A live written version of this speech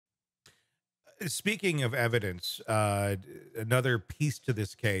Speaking of evidence, another piece to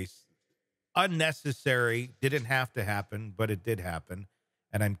this case, unnecessary, didn't have to happen, but it did happen.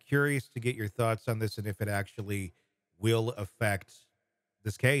 And I'm curious to get your thoughts on this and if it actually will affect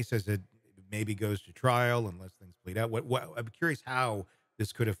this case as it maybe goes to trial unless things plead out. What I'm curious how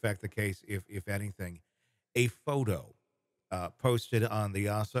this could affect the case, if anything. A photo posted on the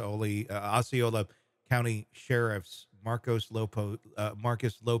Osceola County Sheriff's Marcus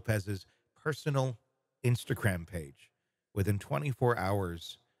Lopez's personal Instagram page within 24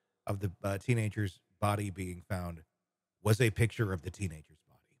 hours of the teenager's body being found was a picture of the teenager's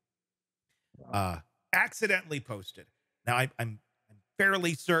body. Accidentally posted. Now, I'm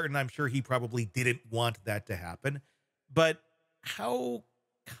fairly certain, I'm sure he probably didn't want that to happen, but how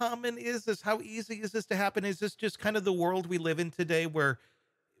common is this? How easy is this to happen? Is this just kind of the world we live in today where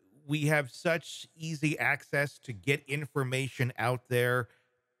we have such easy access to get information out there?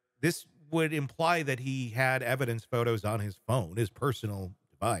 This would imply that he had evidence photos on his phone, his personal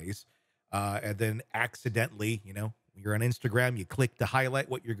device, and then accidentally, you're on Instagram, you click to highlight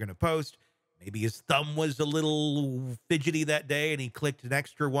what you're going to post. Maybe his thumb was a little fidgety that day and he clicked an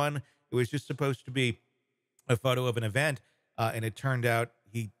extra one. It was just supposed to be a photo of an event. And it turned out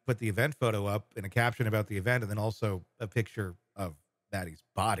he put the event photo up in a caption about the event and then also a picture of Maddie's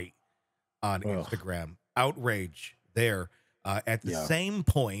body on Instagram. Outrage there. At the same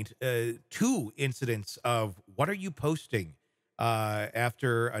point, two incidents of what are you posting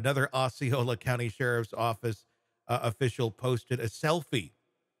after another Osceola County Sheriff's Office official posted a selfie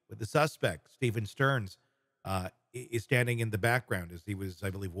with the suspect. Stephen Stearns is standing in the background as he was, I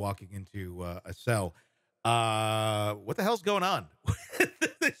believe, walking into a cell. What the hell's going on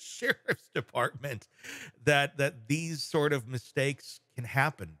with the sheriff's department that these sort of mistakes can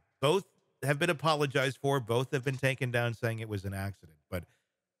happen? Both have been apologized for. Both have been taken down saying it was an accident. But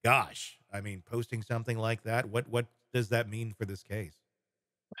gosh, I mean, posting something like that, what does that mean for this case?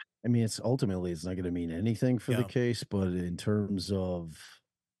 I mean, it's not going to mean anything for the Yeah. case, but in terms of,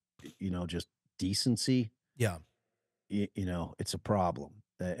 just decency, Yeah. it's a problem.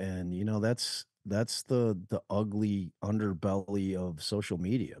 And, that's the ugly underbelly of social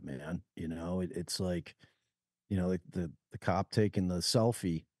media, man. It's like, like the cop taking the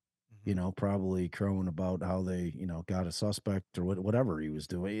selfie, Mhm. probably crowing about how they, got a suspect or whatever he was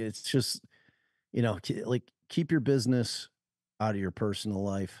doing. It's just, like keep your business out of your personal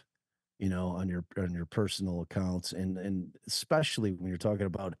life, on your personal accounts, and especially when you're talking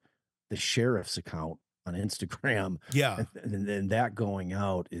about the sheriff's account on Instagram, Yeah. and that going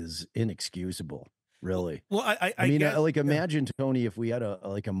out is inexcusable, really. Well, I I mean, guess, like, yeah. imagine, Tony, if we had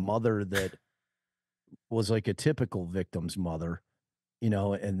a mother that was like a typical victim's mother,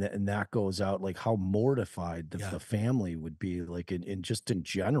 and that goes out, like, how mortified Yeah. the family would be, like, in just in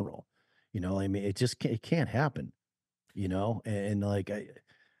general, I mean, it can't happen, and like,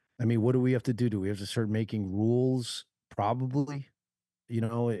 I mean, what do we have to do? Do we have to start making rules? Probably,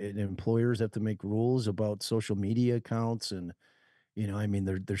 and employers have to make rules about social media accounts, and I mean,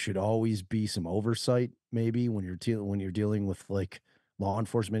 there should always be some oversight, maybe when you're dealing with like law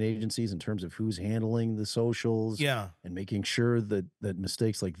enforcement agencies in terms of who's handling the socials Yeah. and making sure that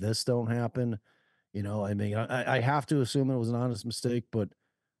mistakes like this don't happen. I mean, I have to assume it was an honest mistake, but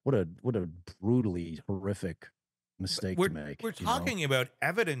what a brutally horrific But mistake to we're make. talking about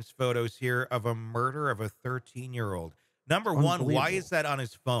evidence photos here of a murder of a 13-year-old. Number one, why is Unbelievable, that on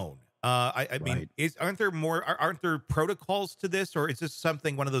his phone? I mean, right? aren't there protocols to this, or is this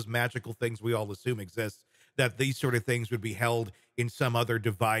something, one of those magical things we all assume exists, that these sort of things would be held in some other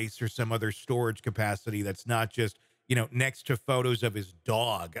device or some other storage capacity that's not just, next to photos of his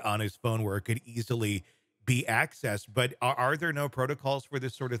dog on his phone where it could easily be accessed? But are there no protocols for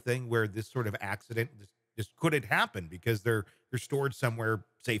this sort of thing where this sort of accident just couldn't happen because they're stored somewhere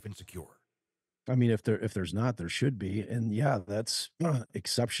safe and secure? I mean, if there's not, there should be, and yeah, that's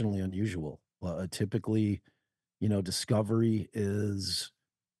exceptionally unusual. Typically, discovery is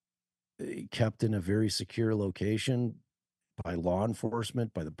kept in a very secure location by law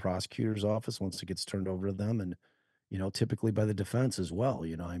enforcement, by the prosecutor's office once it gets turned over to them, and typically by the defense as well.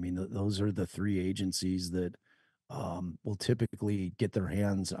 I mean, those are the three agencies that will typically get their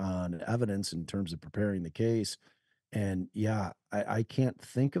hands on evidence in terms of preparing the case. And yeah, I can't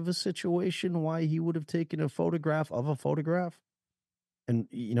think of a situation why he would have taken a photograph of a photograph. And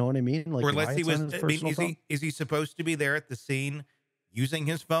you know what I mean? Or Like unless why he it's on was, his I mean, personal phone? is he supposed to be there at the scene using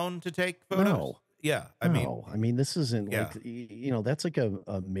his phone to take photos? No, Yeah, I mean, no. I mean, this isn't like yeah, that's like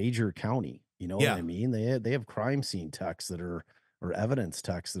a major county. You know what I yeah. mean? They have crime scene techs that are or evidence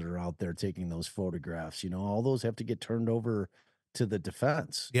techs that are out there taking those photographs. All those have to get turned over to the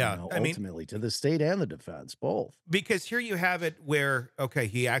defense, Yeah. I mean, ultimately to the state and the defense, both. because here you have it where, okay,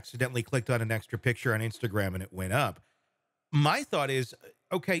 he accidentally clicked on an extra picture on Instagram and it went up. My thought is,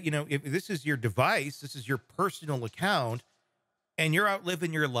 okay, if this is your device, this is your personal account, and you're out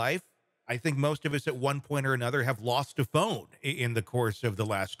living your life. I think most of us at one point or another have lost a phone in the course of the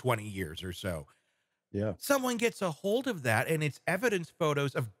last 20 years or so. Yeah. Someone gets a hold of that and it's evidence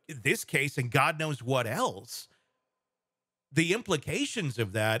photos of this case and God knows what else. The implications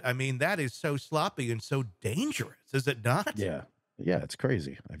of that, I mean, that is so sloppy and so dangerous, is it not? Yeah. Yeah, it's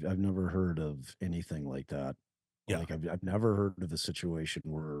crazy. I've never heard of anything like that. Yeah. Like, I've never heard of a situation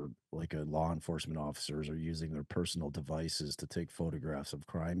where, like, a law enforcement officers are using their personal devices to take photographs of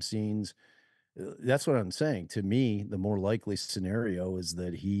crime scenes. That's what I'm saying. To me, the more likely scenario is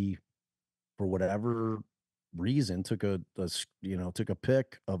that he, for whatever reason, took a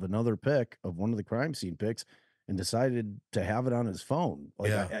pic of another pic of one of the crime scene pics and decided to have it on his phone. Like,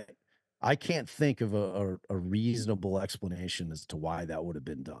 Yeah. I can't think of a reasonable explanation as to why that would have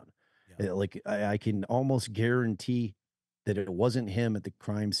been done. Yeah. Like, I can almost guarantee that it wasn't him at the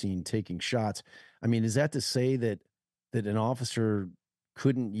crime scene taking shots. I mean, is that to say that an officer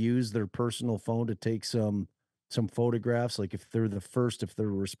couldn't use their personal phone to take some photographs? Like, if they're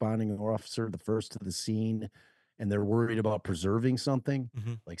responding officer, the first to the scene, and they're worried about preserving something,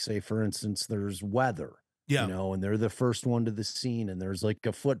 Hmm. like, say, for instance, there's weather, Yeah. and they're the first one to the scene and there's like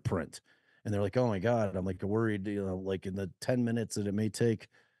a footprint and they're like, oh my God, I'm like worried, like in the 10 minutes that it may take,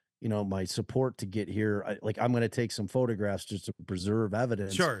 my support to get here. I'm going to take some photographs just to preserve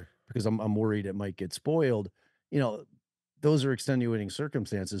evidence Sure. because I'm worried it might get spoiled. You know, those are extenuating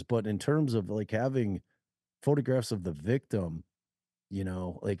circumstances. But in terms of like having photographs of the victim,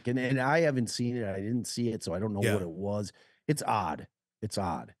 like, and I haven't seen it. I didn't see it, so I don't know what Yeah. it was. It's odd. It's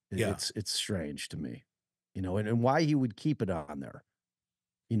odd. Yeah. It's strange to me, and why he would keep it on there,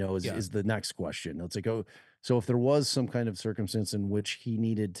 Yeah. is the next question. It's like, oh, so if there was some kind of circumstance in which he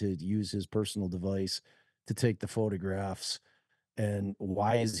needed to use his personal device to take the photographs, and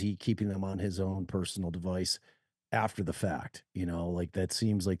why is he keeping them on his own personal device after the fact? Like, that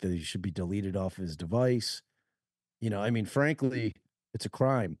seems like that he should be deleted off his device. I mean, frankly, it's a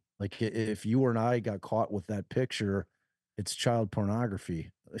crime. Like, if you and I got caught with that picture, it's child pornography.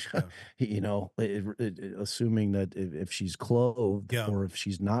 Yeah. Assuming that if she's clothed Yeah. or if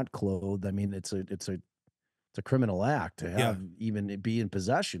she's not clothed, I mean, it's a criminal act to Yeah. have even be in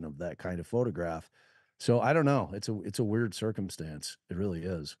possession of that kind of photograph. So I don't know. It's a weird circumstance. It really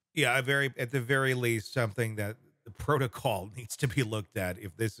is, Yeah. At the very least, something that the protocol needs to be looked at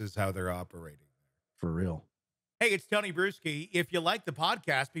if this is how they're operating. for real. Hey, it's Tony Brueski. If you like the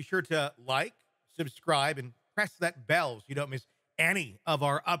podcast, be sure to like, subscribe, and press that bell so you don't miss any of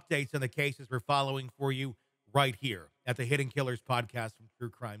our updates on the cases we're following for you right here at the Hidden Killers podcast from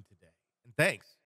True Crime Today. And thanks